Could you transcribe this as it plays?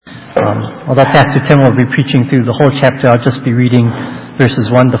Although Pastor Tim will be preaching through the whole chapter, I'll just be reading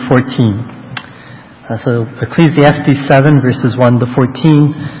verses 1 to 14. So Ecclesiastes 7, verses 1 to 14.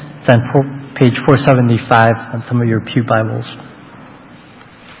 It's on page 475 on some of your pew Bibles.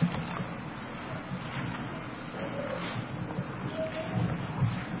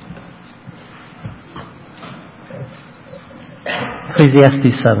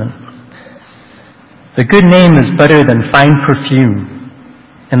 Ecclesiastes 7. The good name is better than fine perfume,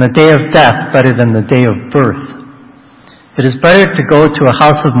 and the day of death better than the day of birth. It is better to go to a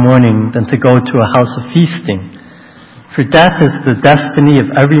house of mourning than to go to a house of feasting. For death is the destiny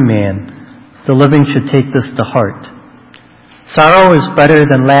of every man. The living should take this to heart. Sorrow is better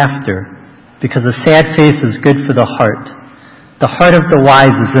than laughter, because a sad face is good for the heart. The heart of the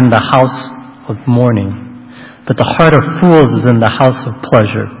wise is in the house of mourning, but the heart of fools is in the house of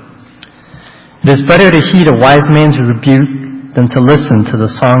pleasure. It is better to heed a wise man's rebuke than to listen to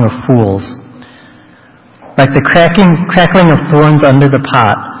the song of fools. Like the crackling of thorns under the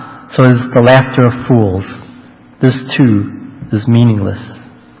pot, so is the laughter of fools. This too is meaningless.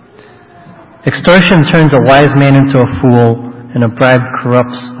 Extortion turns a wise man into a fool, and a bribe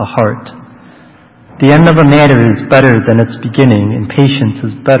corrupts a heart. The end of a matter is better than its beginning, and patience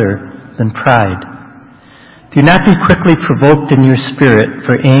is better than pride. Do not be quickly provoked in your spirit,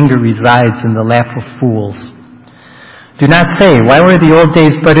 for anger resides in the lap of fools. Do not say, why were the old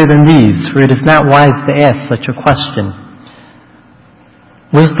days better than these? For it is not wise to ask such a question.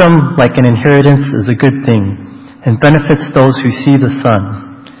 Wisdom, like an inheritance, is a good thing, and benefits those who see the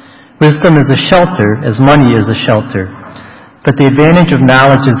sun. Wisdom is a shelter, as money is a shelter. But the advantage of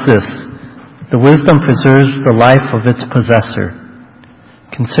knowledge is this: the wisdom preserves the life of its possessor.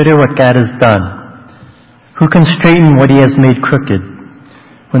 Consider what God has done. Who can straighten what he has made crooked?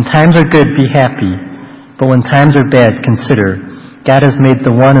 When times are good, be happy. But when times are bad, consider, God has made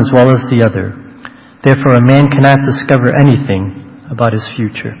the one as well as the other. Therefore, a man cannot discover anything about his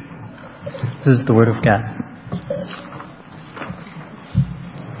future. This is the word of God.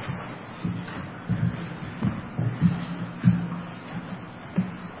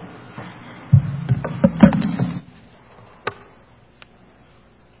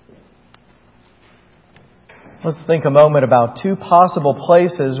 Let's think a moment about two possible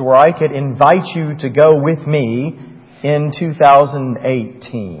places where I could invite you to go with me in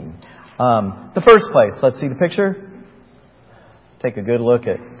 2018. The first place, let's see the picture. Take a good look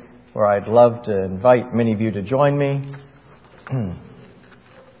at where I'd love to invite many of you to join me.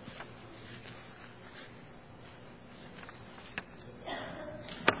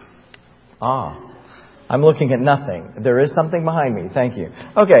 I'm looking at nothing. There is something behind me. Thank you.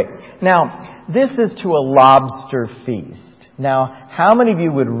 Okay. Now, this is to a lobster feast. Now, how many of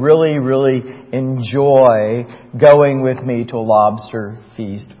you would really, really enjoy going with me to a lobster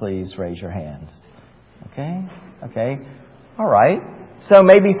feast? Please raise your hands. Okay. All right. So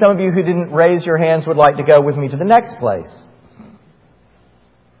maybe some of you who didn't raise your hands would like to go with me to the next place.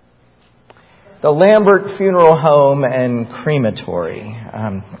 The Lambert Funeral Home and Crematory.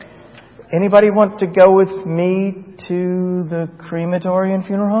 Anybody want to go with me to the crematory and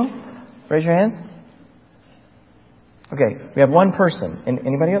funeral home? Raise your hands. Okay, we have one person. And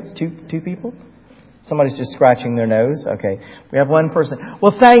anybody else? Two people? Somebody's just scratching their nose. Okay, we have one person.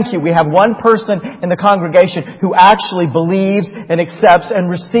 Well, thank you. We have one person in the congregation who actually believes and accepts and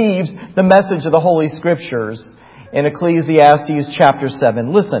receives the message of the Holy Scriptures in Ecclesiastes chapter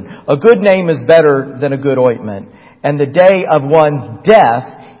 7. Listen, a good name is better than a good ointment, and the day of one's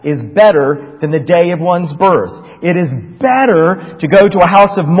death is better than the day of one's birth. It is better to go to a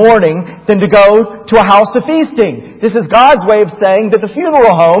house of mourning than to go to a house of feasting. This is God's way of saying that the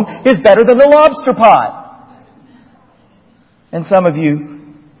funeral home is better than the lobster pot. And some of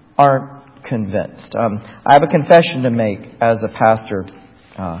you aren't convinced. I have a confession to make as a pastor.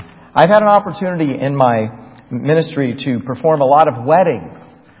 I've had an opportunity in my ministry to perform a lot of weddings.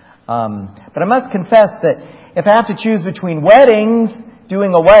 But I must confess that if I have to choose between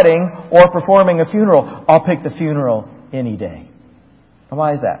doing a wedding or performing a funeral, I'll pick the funeral any day. And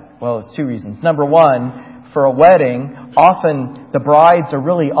why is that? Well, it's two reasons. Number one, for a wedding, often the brides are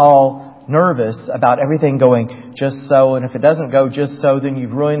really all nervous about everything going just so. And if it doesn't go just so, then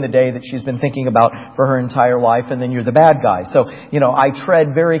you've ruined the day that she's been thinking about for her entire life, and then you're the bad guy. So, I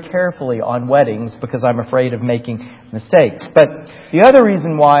tread very carefully on weddings because I'm afraid of making mistakes. But the other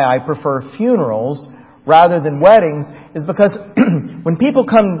reason why I prefer funerals rather than weddings is because when people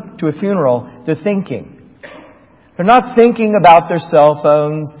come to a funeral, they're thinking. They're not thinking about their cell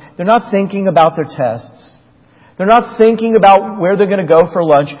phones. They're not thinking about their tests. They're not thinking about where they're going to go for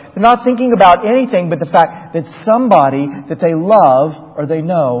lunch. They're not thinking about anything but the fact that somebody that they love or they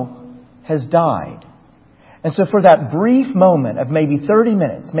know has died. And so for that brief moment of maybe 30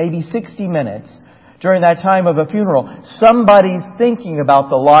 minutes, maybe 60 minutes, during that time of a funeral, somebody's thinking about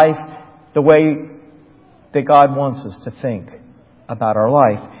the life the way that God wants us to think about our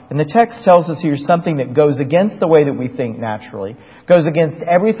life. And the text tells us here something that goes against the way that we think naturally, goes against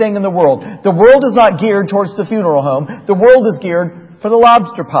everything in the world. The world is not geared towards the funeral home. The world is geared for the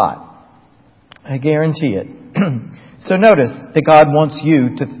lobster pot. I guarantee it. So notice that God wants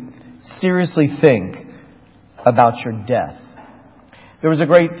you to seriously think about your death. There was a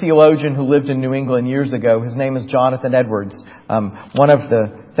great theologian who lived in New England years ago. His name is Jonathan Edwards. One of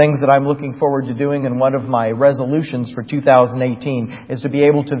the things that I'm looking forward to doing and one of my resolutions for 2018 is to be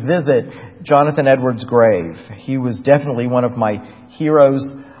able to visit Jonathan Edwards' grave. He was definitely one of my heroes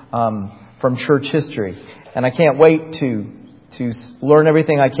from church history. And I can't wait to learn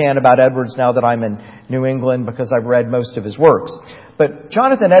everything I can about Edwards now that I'm in New England because I've read most of his works. But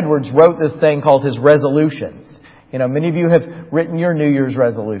Jonathan Edwards wrote this thing called his resolutions. You know, many of you have written your New Year's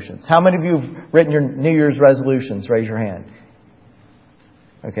resolutions. How many of you have written your New Year's resolutions? Raise your hand.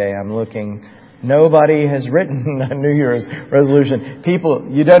 Okay, I'm looking. Nobody has written a New Year's resolution. People,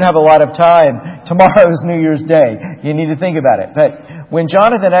 you don't have a lot of time. Tomorrow's New Year's Day. You need to think about it. But when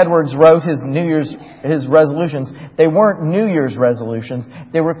Jonathan Edwards wrote his resolutions, they weren't New Year's resolutions.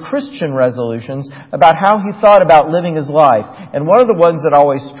 They were Christian resolutions about how he thought about living his life. And one of the ones that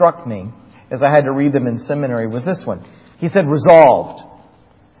always struck me, as I had to read them in seminary, was this one. He said, resolved.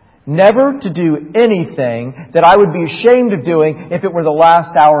 Never to do anything that I would be ashamed of doing if it were the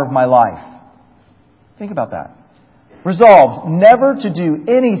last hour of my life. Think about that. Resolved never to do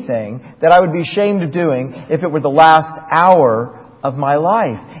anything that I would be ashamed of doing if it were the last hour of my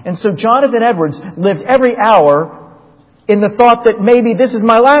life. And so Jonathan Edwards lived every hour in the thought that maybe this is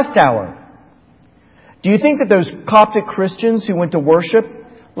my last hour. Do you think that those Coptic Christians who went to worship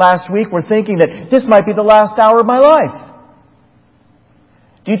last week were thinking that this might be the last hour of my life?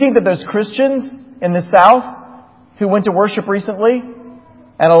 Do you think that those Christians in the South who went to worship recently,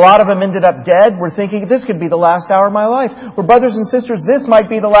 and a lot of them ended up dead, were thinking this could be the last hour of my life? Well, brothers and sisters, this might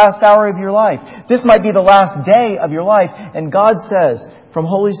be the last hour of your life. This might be the last day of your life. And God says from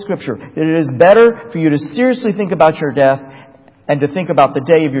Holy Scripture that it is better for you to seriously think about your death and to think about the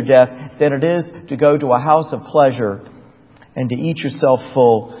day of your death than it is to go to a house of pleasure and to eat yourself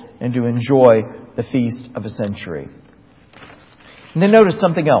full and to enjoy the feast of a century. And then notice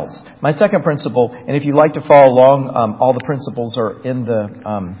something else. My second principle, and if you'd like to follow along, all the principles are in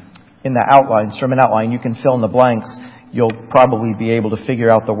the outline, sermon outline. You can fill in the blanks. You'll probably be able to figure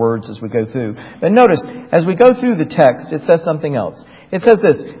out the words as we go through. But notice, as we go through the text, it says something else. It says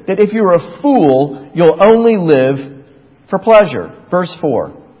this, that if you're a fool, you'll only live for pleasure. Verse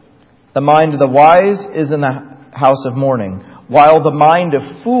 4. The mind of the wise is in the house of mourning, while the mind of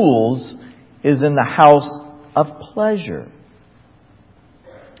fools is in the house of pleasure.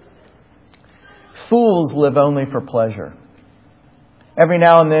 Fools live only for pleasure. Every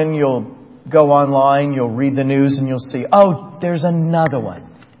now and then you'll go online, you'll read the news, and you'll see, oh, there's another one.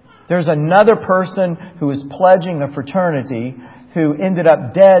 There's another person who is pledging a fraternity who ended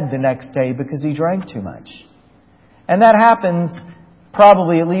up dead the next day because he drank too much. And that happens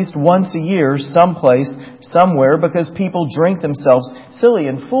probably at least once a year, someplace, somewhere, because people drink themselves silly.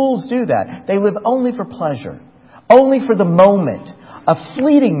 And fools do that. They live only for pleasure. Only for the moment. A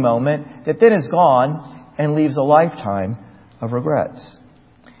fleeting moment that then is gone and leaves a lifetime of regrets.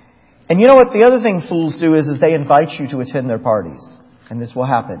 And you know what? The other thing fools do is they invite you to attend their parties. And this will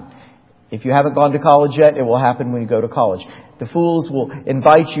happen. If you haven't gone to college yet, it will happen when you go to college. The fools will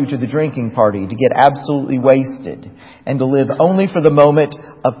invite you to the drinking party to get absolutely wasted and to live only for the moment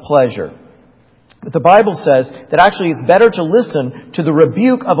of pleasure. But the Bible says that actually it's better to listen to the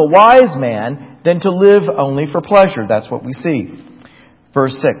rebuke of a wise man than to live only for pleasure. That's what we see.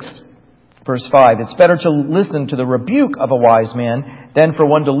 Verse 6, verse 5, it's better to listen to the rebuke of a wise man than for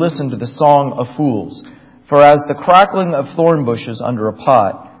one to listen to the song of fools. For as the crackling of thorn bushes under a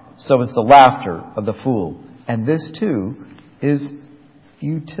pot, so is the laughter of the fool. And this too is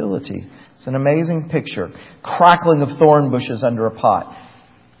futility. It's an amazing picture. Crackling of thorn bushes under a pot.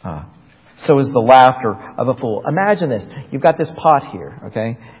 So is the laughter of a fool. Imagine this. You've got this pot here,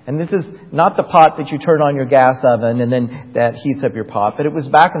 okay? And this is not the pot that you turn on your gas oven and then that heats up your pot. But it was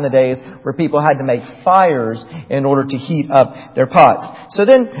back in the days where people had to make fires in order to heat up their pots. So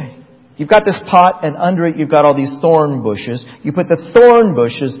then you've got this pot and under it you've got all these thorn bushes. You put the thorn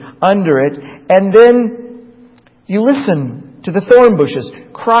bushes under it and then you listen to the thorn bushes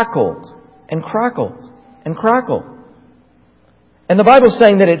crackle and crackle and crackle. And the Bible's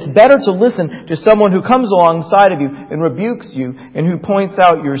saying that it's better to listen to someone who comes alongside of you and rebukes you and who points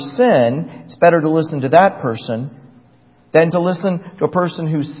out your sin. It's better to listen to that person than to listen to a person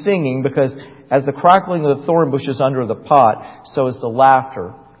who's singing, because as the crackling of the thorn bushes under the pot, so is the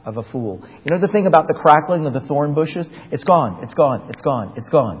laughter of a fool. You know the thing about the crackling of the thorn bushes? It's gone, it's gone, it's gone, it's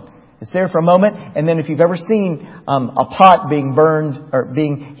gone. It's there for a moment, and then if you've ever seen a pot being burned or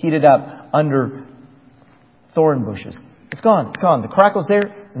being heated up under thorn bushes, it's gone, it's gone. The crackle's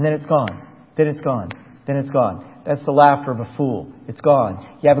there, and then it's gone. Then it's gone. Then it's gone. That's the laughter of a fool. It's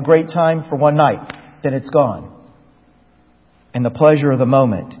gone. You have a great time for one night, then it's gone. And the pleasure of the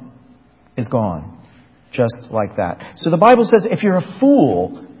moment is gone. Just like that. So the Bible says if you're a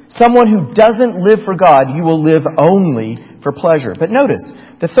fool, someone who doesn't live for God, you will live only for pleasure. But notice,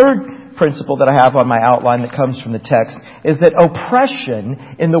 the third principle that I have on my outline that comes from the text is that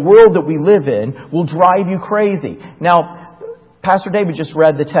oppression in the world that we live in will drive you crazy. Now, Pastor David just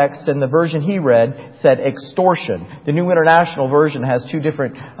read the text, and the version he read said extortion. The New International Version has two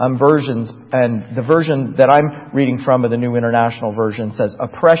different versions, and the version that I'm reading from of the New International Version says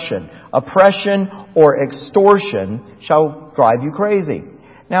oppression. Oppression or extortion shall drive you crazy.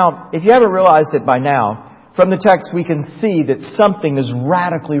 Now, if you haven't realized it by now, from the text we can see that something is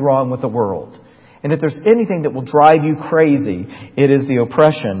radically wrong with the world. And if there's anything that will drive you crazy, it is the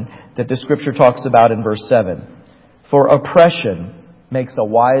oppression that the Scripture talks about in verse 7. For oppression makes a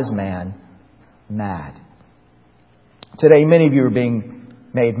wise man mad. Today, many of you are being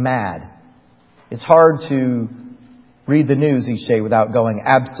made mad. It's hard to read the news each day without going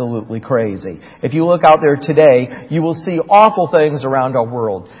absolutely crazy. If you look out there today, you will see awful things around our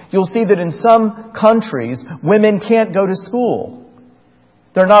world. You'll see that in some countries, women can't go to school.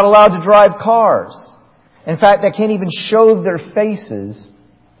 They're not allowed to drive cars. In fact, they can't even show their faces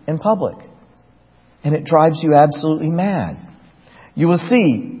in public. And it drives you absolutely mad. You will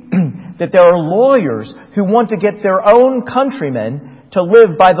see that there are lawyers who want to get their own countrymen to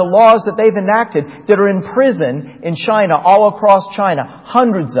live by the laws that they've enacted that are in prison in China, all across China,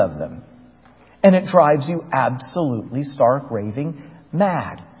 hundreds of them. And it drives you absolutely stark raving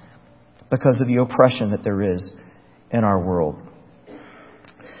mad because of the oppression that there is in our world.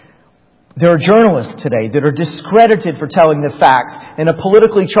 There are journalists today that are discredited for telling the facts in a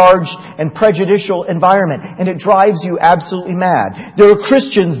politically charged and prejudicial environment, and it drives you absolutely mad. There are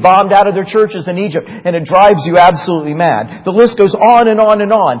Christians bombed out of their churches in Egypt, and it drives you absolutely mad. The list goes on and on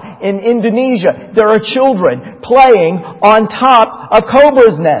and on. In Indonesia, there are children playing on top of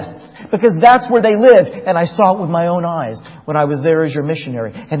cobras' nests, because that's where they live. And I saw it with my own eyes when I was there as your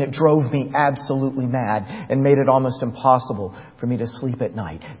missionary. And it drove me absolutely mad and made it almost impossible for me to sleep at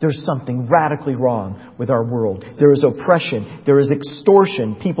night. There's something radically wrong with our world. There is oppression. There is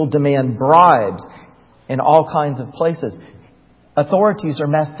extortion. People demand bribes in all kinds of places. Authorities are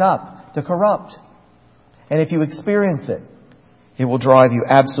messed up. They're corrupt. And if you experience it, it will drive you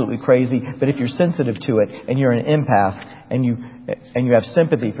absolutely crazy. But if you're sensitive to it and you're an empath and you have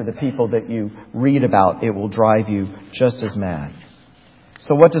sympathy for the people that you read about, it will drive you just as mad.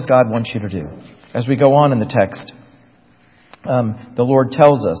 So what does God want you to do? As we go on in the text, the Lord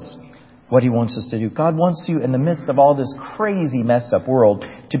tells us what He wants us to do. God wants you, in the midst of all this crazy, messed up world,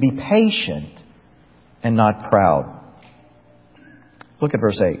 to be patient and not proud. Look at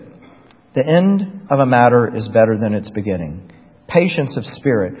verse 8. The end of a matter is better than its beginning. Patience of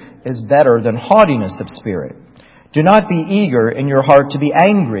spirit is better than haughtiness of spirit. Do not be eager in your heart to be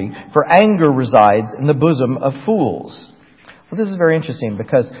angry, for anger resides in the bosom of fools. Well, this is very interesting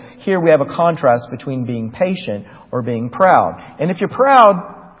because here we have a contrast between being patient or being proud. And if you're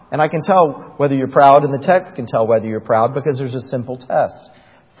proud, and I can tell whether you're proud, and the text can tell whether you're proud because there's a simple test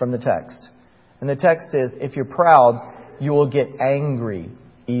from the text. And the text is, if you're proud, you will get angry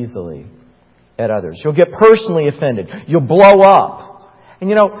easily at others. You'll get personally offended. You'll blow up. And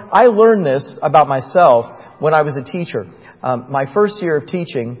you know, I learned this about myself when I was a teacher. My first year of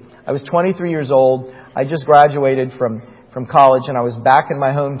teaching, I was 23 years old. I just graduated from college, and I was back in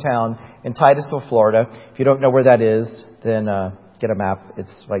my hometown in Titusville, Florida. If you don't know where that is, then get a map.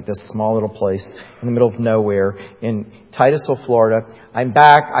 It's like this small little place in the middle of nowhere in Titusville, Florida. I'm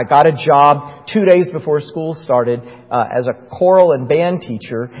back. I got a job 2 days before school started as a choral and band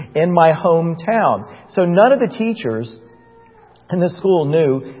teacher in my hometown. So none of the teachers in the school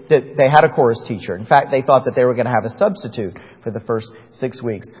knew that they had a chorus teacher. In fact, they thought that they were going to have a substitute for the first 6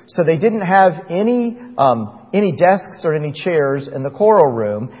 weeks. So they didn't have any desks or any chairs in the choral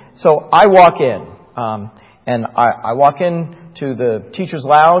room. So I walk in, and I walk in to the teacher's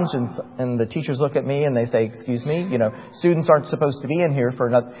lounge and the teachers look at me and they say, "Excuse me, students aren't supposed to be in here for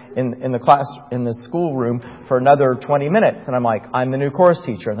in the class, in the schoolroom for another 20 minutes." And I'm like, "I'm the new chorus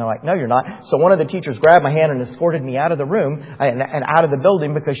teacher." And they're like, "No, you're not." So one of the teachers grabbed my hand and escorted me out of the room and out of the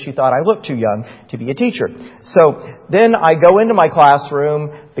building because she thought I looked too young to be a teacher. So then I go into my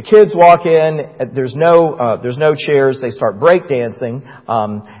classroom. The kids walk in. There's no chairs. They start breakdancing.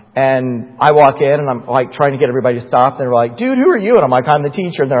 And I walk in and I'm like trying to get everybody to stop. And they're like, "Dude, who are you?" And I'm like, "I'm the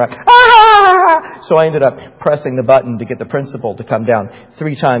teacher." And they're like, "Ah!" So I ended up pressing the button to get the principal to come down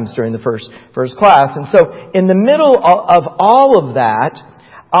 3 times during the first class. And so in the middle of all of that,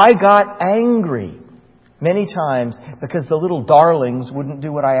 I got angry many times because the little darlings wouldn't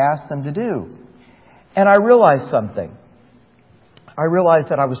do what I asked them to do. And I realized something. I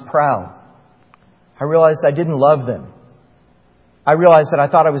realized that I was proud. I realized I didn't love them. I realized that I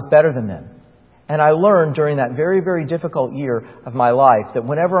thought I was better than them. And I learned during that very, very difficult year of my life that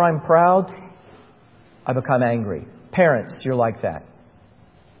whenever I'm proud, I become angry. Parents, you're like that.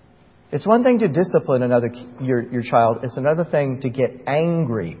 It's one thing to discipline your child. It's another thing to get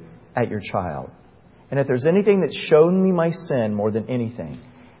angry at your child. And if there's anything that's shown me my sin more than anything,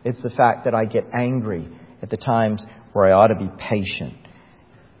 it's the fact that I get angry at the times where I ought to be patient.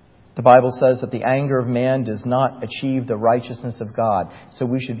 The Bible says that the anger of man does not achieve the righteousness of God. So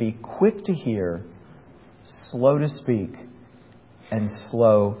we should be quick to hear, slow to speak, and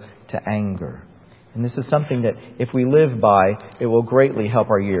slow to anger. And this is something that if we live by, it will greatly help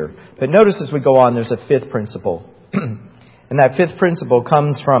our year. But notice as we go on, there's a 5th principle. And that 5th principle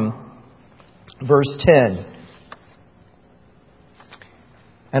comes from verse 10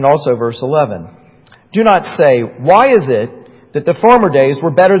 and also verse 11. "Do not say, 'Why is it that the former days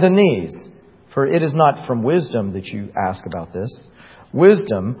were better than these?' For it is not from wisdom that you ask about this.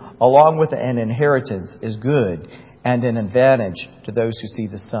 Wisdom, along with an inheritance, is good and an advantage to those who see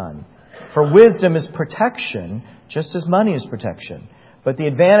the sun. For wisdom is protection, just as money is protection. But the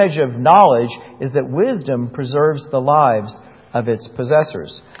advantage of knowledge is that wisdom preserves the lives of its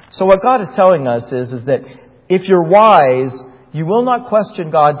possessors." So what God is telling us is that if you're wise, you will not question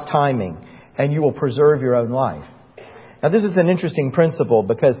God's timing and you will preserve your own life. Now this is an interesting principle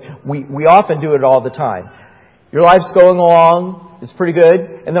because we often do it all the time. Your life's going along, it's pretty good,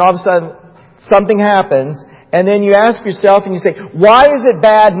 and then all of a sudden something happens, and then you ask yourself and you say, why is it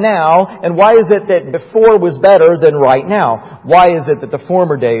bad now? And why is it that before was better than right now? Why is it that the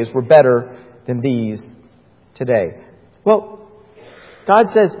former days were better than these today? Well, God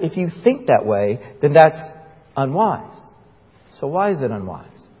says if you think that way, then that's unwise. So why is it unwise?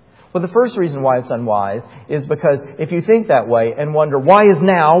 Well, the first reason why it's unwise is because if you think that way and wonder why is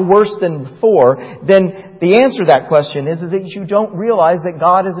now worse than before, then the answer to that question is that you don't realize that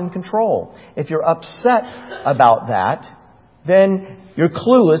God is in control. If you're upset about that, then you're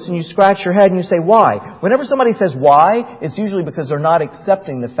clueless and you scratch your head and you say, why? Whenever somebody says why, it's usually because they're not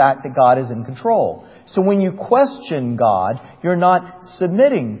accepting the fact that God is in control. So when you question God, you're not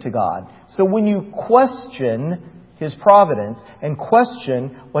submitting to God. So when you question His providence and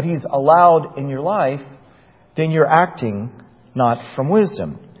question what He's allowed in your life, then you're acting not from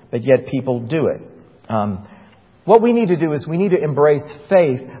wisdom. But yet people do it. What we need to do is we need to embrace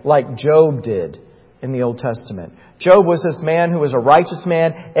faith like Job did in the Old Testament. Job was this man who was a righteous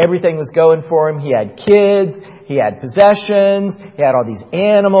man. Everything was going for him. He had kids. He had possessions. He had all these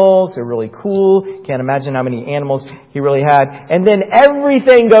animals. They're really cool. Can't imagine how many animals he really had. And then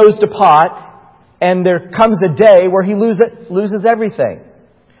everything goes to pot. And there comes a day where he loses everything.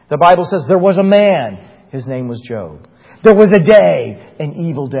 The Bible says there was a man. His name was Job. There was a day, an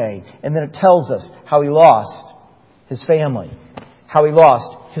evil day. And then it tells us how he lost his family, how he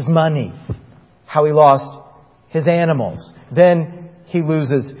lost his money, how he lost his animals. Then he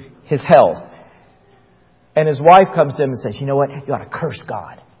loses his health. And his wife comes to him and says, you know what? You ought to curse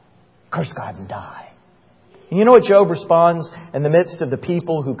God. Curse God and die. And you know what Job responds in the midst of the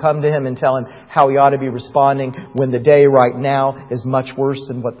people who come to him and tell him how he ought to be responding when the day right now is much worse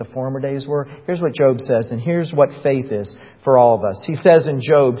than what the former days were? Here's what Job says, and here's what faith is for all of us. He says in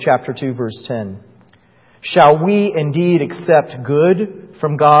Job chapter 2, verse 10, "Shall we indeed accept good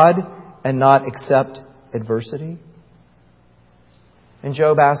from God and not accept adversity?" And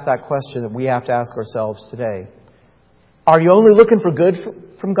Job asked that question that we have to ask ourselves today. Are you only looking for good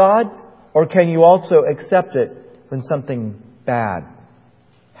from God? Or can you also accept it when something bad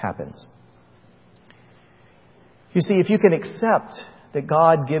happens? You see, if you can accept that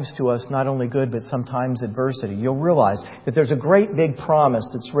God gives to us not only good, but sometimes adversity, you'll realize that there's a great big promise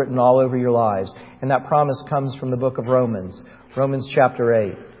that's written all over your lives. And that promise comes from the book of Romans. Romans chapter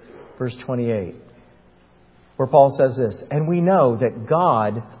 8, verse 28. where Paul says this, "And we know that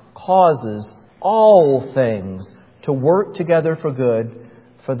God causes all things to work together for good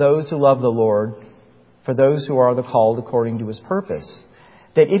for those who love the Lord, for those who are the called according to His purpose."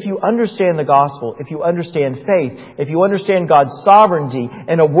 That if you understand the gospel, if you understand faith, if you understand God's sovereignty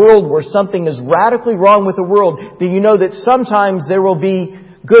in a world where something is radically wrong with the world, then you know that sometimes there will be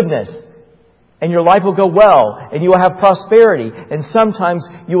goodness and your life will go well and you will have prosperity, and sometimes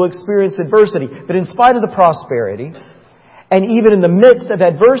you will experience adversity. But in spite of the prosperity, and even in the midst of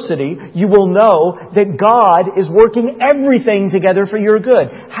adversity, you will know that God is working everything together for your good.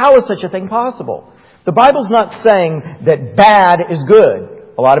 How is such a thing possible? The Bible's not saying that bad is good.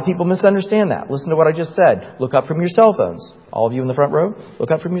 A lot of people misunderstand that. Listen to what I just said. Look up from your cell phones. All of you in the front row,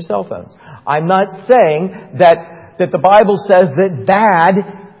 look up from your cell phones. I'm not saying that the Bible says that bad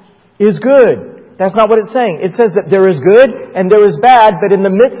is good. That's not what it's saying. It says that there is good and there is bad, but in the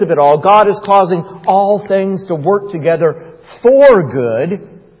midst of it all, God is causing all things to work together for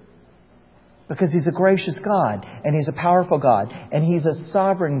good, because He's a gracious God, and He's a powerful God, and He's a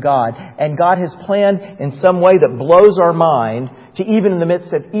sovereign God, and God has planned in some way that blows our mind to, even in the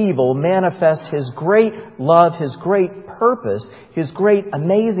midst of evil, manifest His great love, His great purpose, His great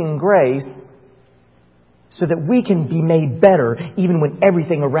amazing grace, so that we can be made better even when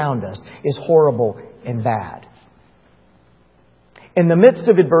everything around us is horrible and bad. In the midst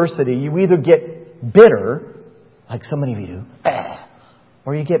of adversity, you either get bitter, like so many of you do,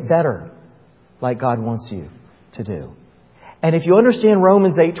 or you get better, like God wants you to do. And if you understand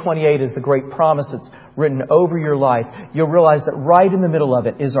Romans 8:28 as the great promise that's written over your life, you'll realize that right in the middle of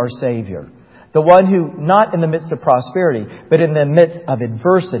it is our Savior. The one who, not in the midst of prosperity, but in the midst of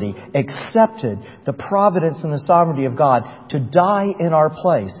adversity, accepted the providence and the sovereignty of God to die in our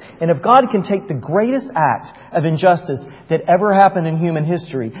place. And if God can take the greatest act of injustice that ever happened in human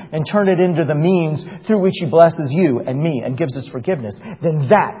history and turn it into the means through which He blesses you and me and gives us forgiveness, then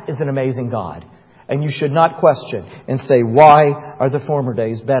that is an amazing God. And you should not question and say, why are the former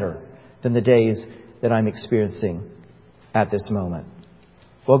days better than the days that I'm experiencing at this moment?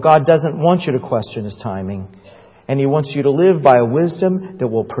 Well, God doesn't want you to question His timing, and He wants you to live by a wisdom that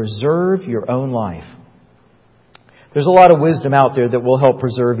will preserve your own life. There's a lot of wisdom out there that will help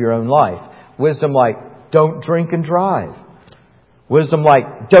preserve your own life. Wisdom like, don't drink and drive. Wisdom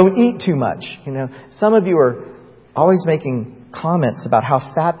like, don't eat too much. You know, some of you are always making comments about how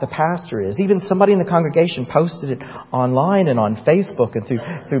fat the pastor is. Even somebody in the congregation posted it online and on Facebook and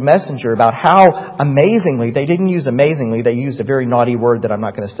through Messenger about how amazingly, they didn't use amazingly, they used a very naughty word that I'm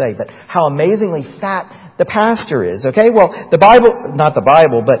not going to say, but how amazingly fat the pastor is. Okay, well, the Bible, not the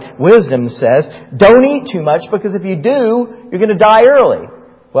Bible, but wisdom says, don't eat too much, because if you do, you're going to die early.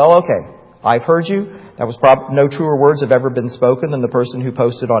 Well, okay, I've heard you. That was no truer words have ever been spoken than the person who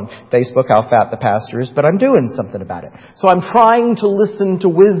posted on Facebook how fat the pastor is, but I'm doing something about it. So I'm trying to listen to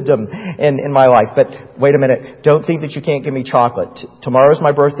wisdom in my life. But wait a minute, don't think that you can't give me chocolate. Tomorrow's my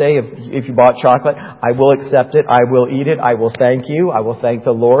birthday. If you bought chocolate, I will accept it. I will eat it. I will thank you. I will thank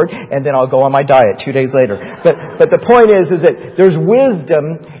the Lord. And then I'll go on my diet 2 days later. But the point is that there's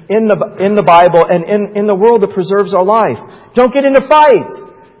wisdom in the Bible and in the world that preserves our life. Don't get into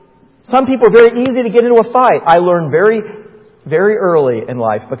fights. Some people are very easy to get into a fight. I learned very, very early in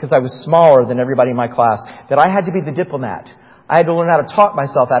life, because I was smaller than everybody in my class, that I had to be the diplomat. I had to learn how to talk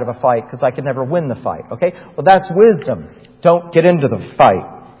myself out of a fight, because I could never win the fight. Okay? Well, that's wisdom. Don't get into the fight.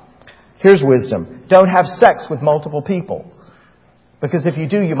 Here's wisdom. Don't have sex with multiple people, because if you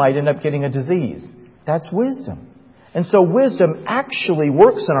do, you might end up getting a disease. That's wisdom. And so wisdom actually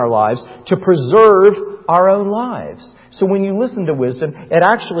works in our lives to preserve our own lives. So when you listen to wisdom, it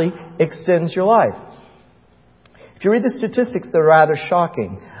actually extends your life. If you read the statistics, they're rather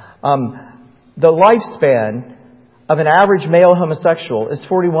shocking. The lifespan of an average male homosexual is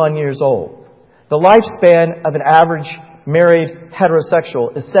 41 years old. The lifespan of an average married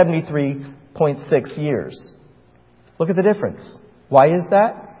heterosexual is 73.6 years. Look at the difference. Why is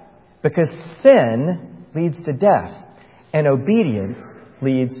that? Because sin leads to death, and obedience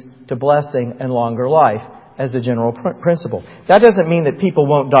leads to blessing and longer life as a general principle. That doesn't mean that people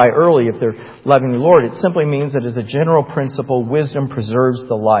won't die early if they're loving the Lord. It simply means that as a general principle, wisdom preserves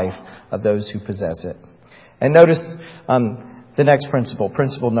the life of those who possess it. And notice the next principle,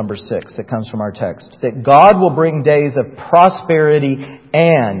 principle number 6 that comes from our text, that God will bring days of prosperity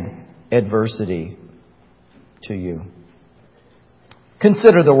and adversity to you.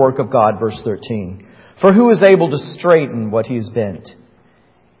 Consider the work of God, verse 13. For who is able to straighten what He's bent?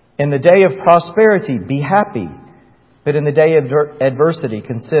 In the day of prosperity, be happy. But in the day of adversity,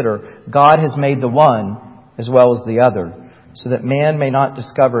 consider God has made the one as well as the other, so that man may not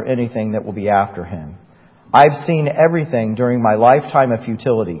discover anything that will be after him. I've seen everything during my lifetime of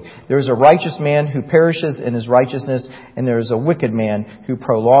futility. There is a righteous man who perishes in his righteousness, and there is a wicked man who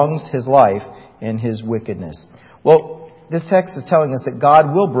prolongs his life in his wickedness. Well, this text is telling us that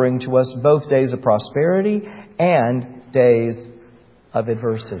God will bring to us both days of prosperity and days of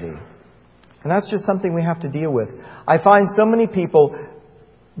adversity. And that's just something we have to deal with. I find so many people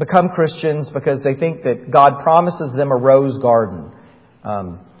become Christians because they think that God promises them a rose garden.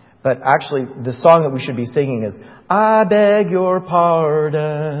 But actually, the song that we should be singing is, I beg your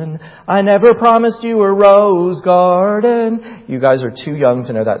pardon, I never promised you a rose garden. You guys are too young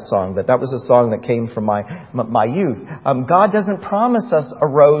to know that song, but that was a song that came from my youth. God doesn't promise us a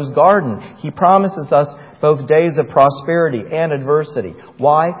rose garden. He promises us both days of prosperity and adversity.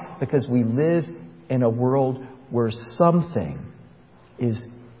 Why? Because we live in a world where something is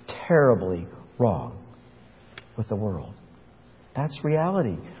terribly wrong with the world. That's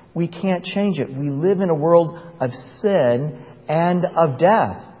reality. We can't change it. We live in a world of sin and of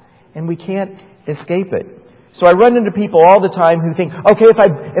death, and we can't escape it. So I run into people all the time who think, okay,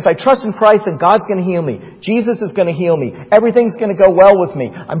 if I trust in Christ, then God's going to heal me. Jesus is going to heal me. Everything's going to go well with me.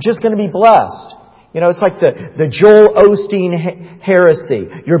 I'm just going to be blessed. You know, it's like the Joel Osteen heresy.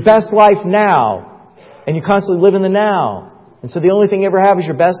 Your best life now, and you constantly live in the now. And so the only thing you ever have is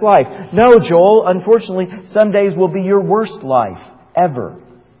your best life. No, Joel, unfortunately, some days will be your worst life ever,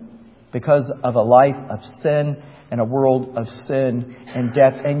 because of a life of sin and a world of sin and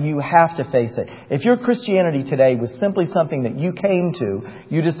death. And you have to face it. If your Christianity today was simply something that you came to,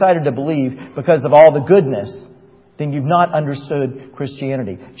 you decided to believe because of all the goodness, then you've not understood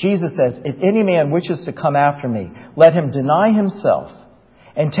Christianity. Jesus says, if any man wishes to come after me, let him deny himself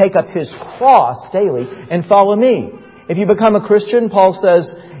and take up his cross daily and follow me. If you become a Christian, Paul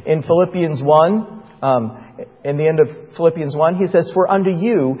says in Philippians 1, in the end of Philippians 1, he says, for unto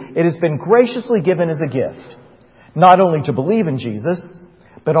you it has been graciously given as a gift, not only to believe in Jesus,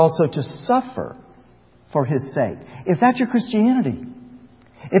 but also to suffer for His sake. Is that your Christianity?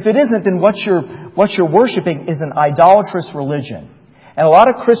 If it isn't, then what you're worshiping is an idolatrous religion. And a lot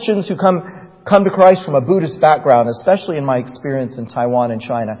of Christians who come to Christ from a Buddhist background, especially in my experience in Taiwan and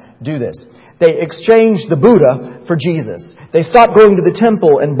China, do this. They exchange the Buddha for Jesus. They stop going to the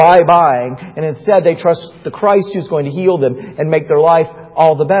temple and buying, and instead they trust the Christ who's going to heal them and make their life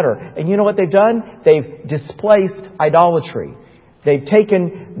all the better. And you know what they've done? They've displaced idolatry. They've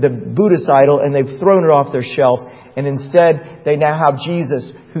taken the Buddhist idol and they've thrown it off their shelf, and instead they now have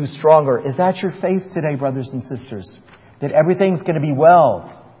Jesus who's stronger. Is that your faith today, brothers and sisters? That everything's going to be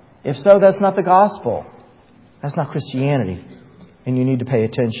well? If so, that's not the gospel. That's not Christianity. And you need to pay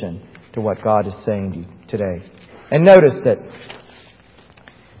attention to what God is saying to you today. And notice that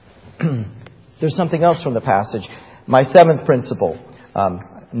there's something else from the passage. My seventh principle,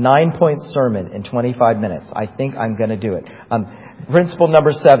 9-point sermon in 25 minutes. I think I'm going to do it. Principle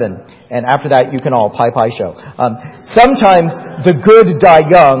number 7, and after that you can all pie show. Sometimes the good die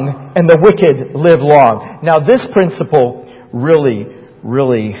young and the wicked live long. Now this principle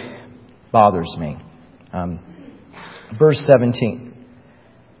really bothers me. Verse 17.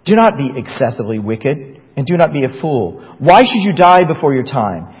 Do not be excessively wicked, and do not be a fool. Why should you die before your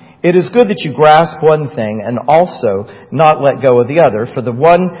time? It is good that you grasp one thing and also not let go of the other, for the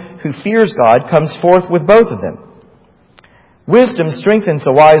one who fears God comes forth with both of them. Wisdom strengthens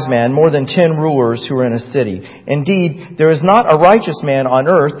a wise man more than 10 rulers who are in a city. Indeed, there is not a righteous man on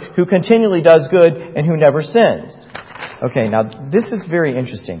earth who continually does good and who never sins. Okay, now this is very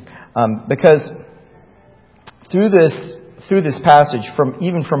interesting, because through this passage,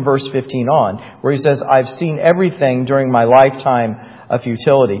 even from verse 15 on, where he says, I've seen everything during my lifetime of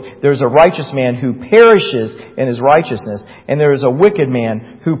futility. There's a righteous man who perishes in his righteousness, and there is a wicked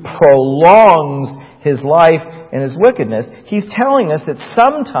man who prolongs his life in his wickedness. He's telling us that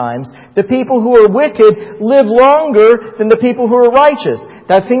sometimes the people who are wicked live longer than the people who are righteous.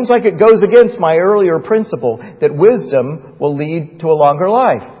 That seems like it goes against my earlier principle that wisdom will lead to a longer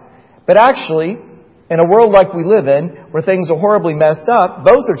life. But actually, in a world like we live in, where things are horribly messed up,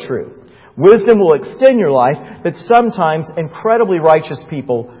 both are true. Wisdom will extend your life, but sometimes incredibly righteous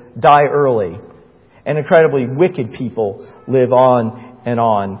people die early. And incredibly wicked people live on and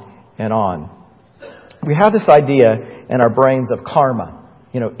on and on. We have this idea in our brains of karma.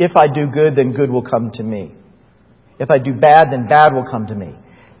 You know, if I do good, then good will come to me. If I do bad, then bad will come to me.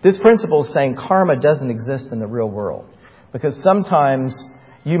 This principle is saying karma doesn't exist in the real world. Because sometimes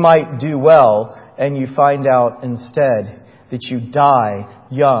you might do well, and you find out instead that you die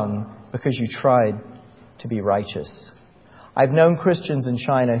young because you tried to be righteous. I've known Christians in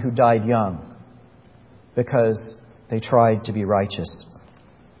China who died young because they tried to be righteous.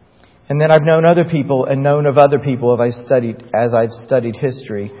 And then I've known other people and known of other people as I've studied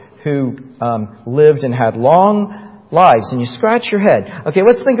history who lived and had long lives. And you scratch your head. Okay,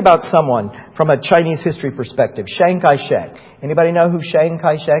 let's think about someone from a Chinese history perspective. Chiang Kai-shek. Anybody know who Chiang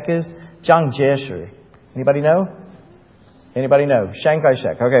Kai-shek is? Jiang Jieshi. Anybody know? Anybody know? Chiang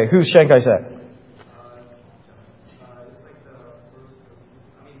Kai-shek. Okay, who's Chiang Kai-shek?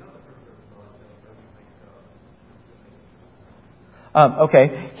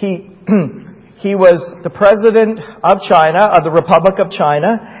 Okay, he was the president of China, of the Republic of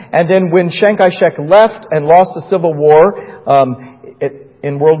China, and then when Chiang Kai-shek left and lost the Civil War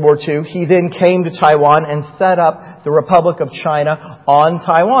in World War II, he then came to Taiwan and set up the Republic of China on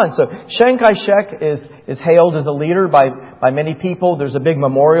Taiwan. So Chiang Kai-shek is hailed as a leader by many people. There's a big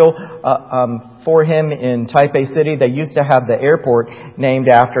memorial for him in Taipei City. They used to have the airport named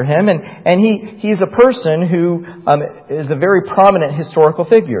after him. And he's a person who is a very prominent historical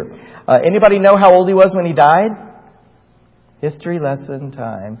figure. Anybody know how old he was when he died? History lesson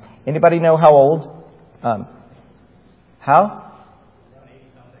time. Anybody know how old? How?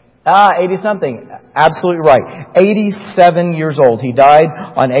 80-something. Absolutely right. 87 years old. He died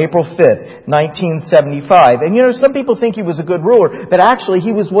on April 5th, 1975. And some people think he was a good ruler, but actually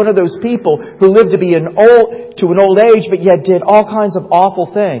he was one of those people who lived to be an old age, but yet did all kinds of awful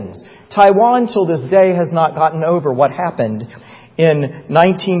things. Taiwan till this day has not gotten over what happened in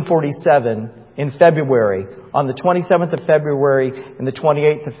 1947 in February, on the 27th of February and the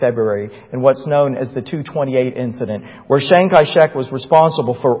 28th of February, in what's known as the 228 incident, where Chiang Kai-shek was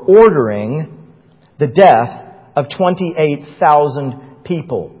responsible for ordering the death of 28,000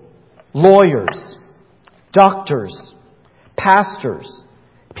 people. Lawyers, doctors, pastors,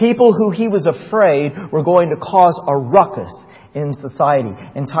 people who he was afraid were going to cause a ruckus in society.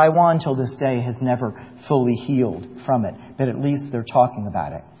 And Taiwan till this day has never fully healed from it, but at least they're talking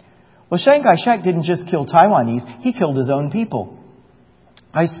about it. Well, Chiang Kai-shek didn't just kill Taiwanese, he killed his own people.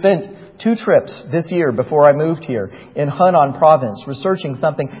 I spent 2 trips this year before I moved here in Henan province researching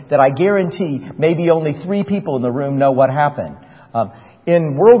something that I guarantee maybe only 3 people in the room know what happened.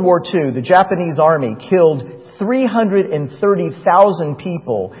 In World War II, the Japanese army killed 330,000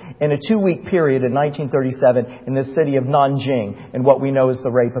 people in a 2-week period in 1937 in the city of Nanjing, in what we know as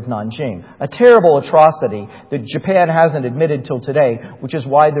the Rape of Nanjing. A terrible atrocity that Japan hasn't admitted till today, which is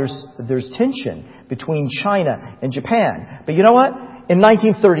why there's tension between China and Japan. But you know what? In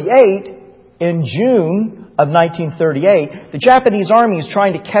 1938, in June of 1938, the Japanese army is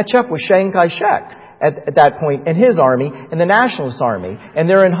trying to catch up with Chiang Kai-shek at that point, and his army, and the Nationalist Army, and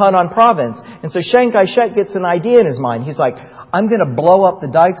they're in Henan province. And so Chiang Kai-shek gets an idea in his mind. He's like, I'm going to blow up the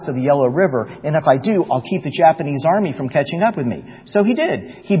dikes of the Yellow River, and if I do, I'll keep the Japanese army from catching up with me. So he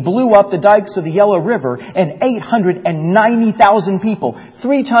did. He blew up the dikes of the Yellow River, and 890,000 people,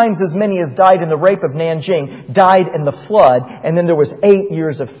 3 times as many as died in the Rape of Nanjing, died in the flood, and then there was 8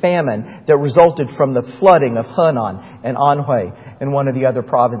 years of famine that resulted from the flooding of Henan and Anhui and one of the other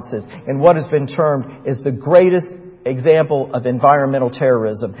provinces. And what has been termed is the greatest example of environmental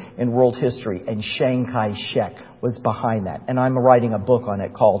terrorism in world history. And Chiang Kai-shek was behind that. And I'm writing a book on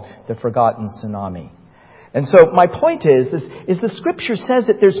it called The Forgotten Tsunami. And so my point is the scripture says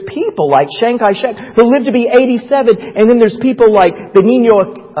that there's people like Chiang Kai-shek who lived to be 87, and then there's people like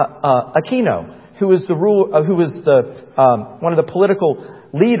Benigno Aquino, who was one of the political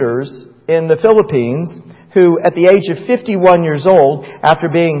leaders in the Philippines, who at the age of 51 years old, after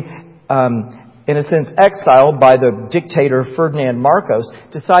being in a sense exiled by the dictator Ferdinand Marcos,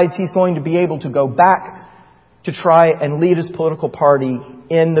 decides he's going to be able to go back to try and lead his political party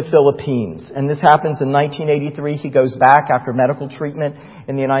in the Philippines. And this happens in 1983. He goes back after medical treatment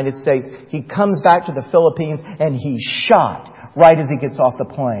in the United States. He comes back to the Philippines and he's shot right as he gets off the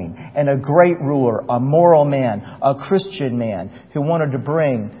plane. And a great ruler, a moral man, a Christian man who wanted to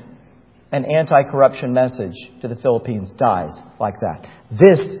bring an anti-corruption message to the Philippines dies like that.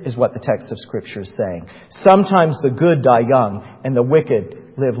 This is what the text of Scripture is saying. Sometimes the good die young and the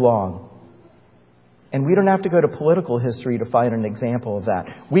wicked live long. And we don't have to go to political history to find an example of that.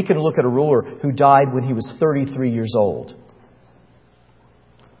 We can look at a ruler who died when he was 33 years old.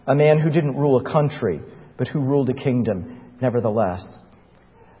 A man who didn't rule a country, but who ruled a kingdom nevertheless.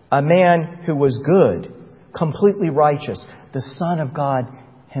 A man who was good, completely righteous, the Son of God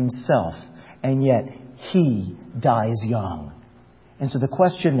himself, and yet he dies young. And so the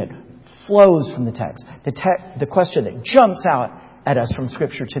question that flows from the text, the question that jumps out at us from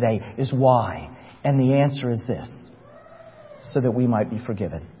Scripture today is why? And the answer is this: so that we might be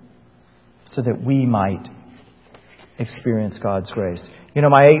forgiven, so that we might experience God's grace. You know,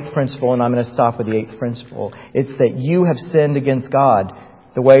 my 8th principle, and I'm going to stop with the 8th principle, it's that you have sinned against God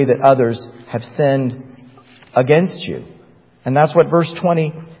the way that others have sinned against you. And that's what verse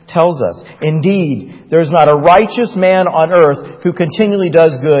 20 tells us. Indeed, there is not a righteous man on earth who continually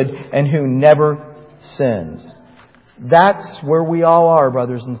does good and who never sins. That's where we all are,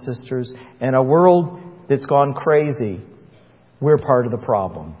 brothers and sisters. In a world that's gone crazy, we're part of the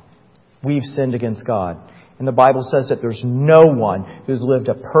problem. We've sinned against God. And the Bible says that there's no one who's lived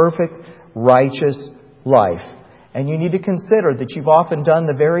a perfect, righteous life. And you need to consider that you've often done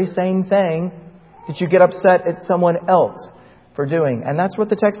the very same thing that you get upset at someone else for doing. And that's what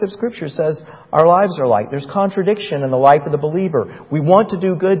the text of Scripture says our lives are like. There's contradiction in the life of the believer. We want to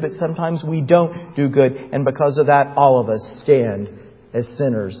do good, but sometimes we don't do good. And because of that, all of us stand as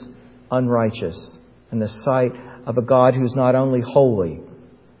sinners, unrighteous, in the sight of a God who's not only holy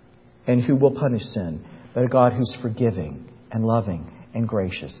and who will punish sin, but a God who's forgiving and loving and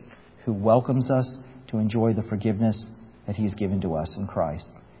gracious, who welcomes us to enjoy the forgiveness that He's given to us in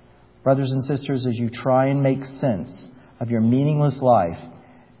Christ. Brothers and sisters, as you try and make sense of your meaningless life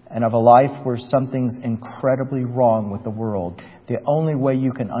and of a life where something's incredibly wrong with the world, the only way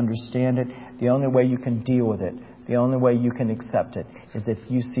you can understand it, the only way you can deal with it, the only way you can accept it is if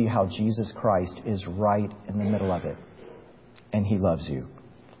you see how Jesus Christ is right in the middle of it. And He loves you.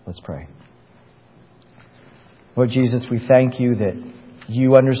 Let's pray. Lord Jesus, we thank You that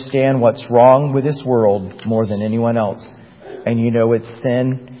You understand what's wrong with this world more than anyone else. And You know it's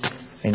sin.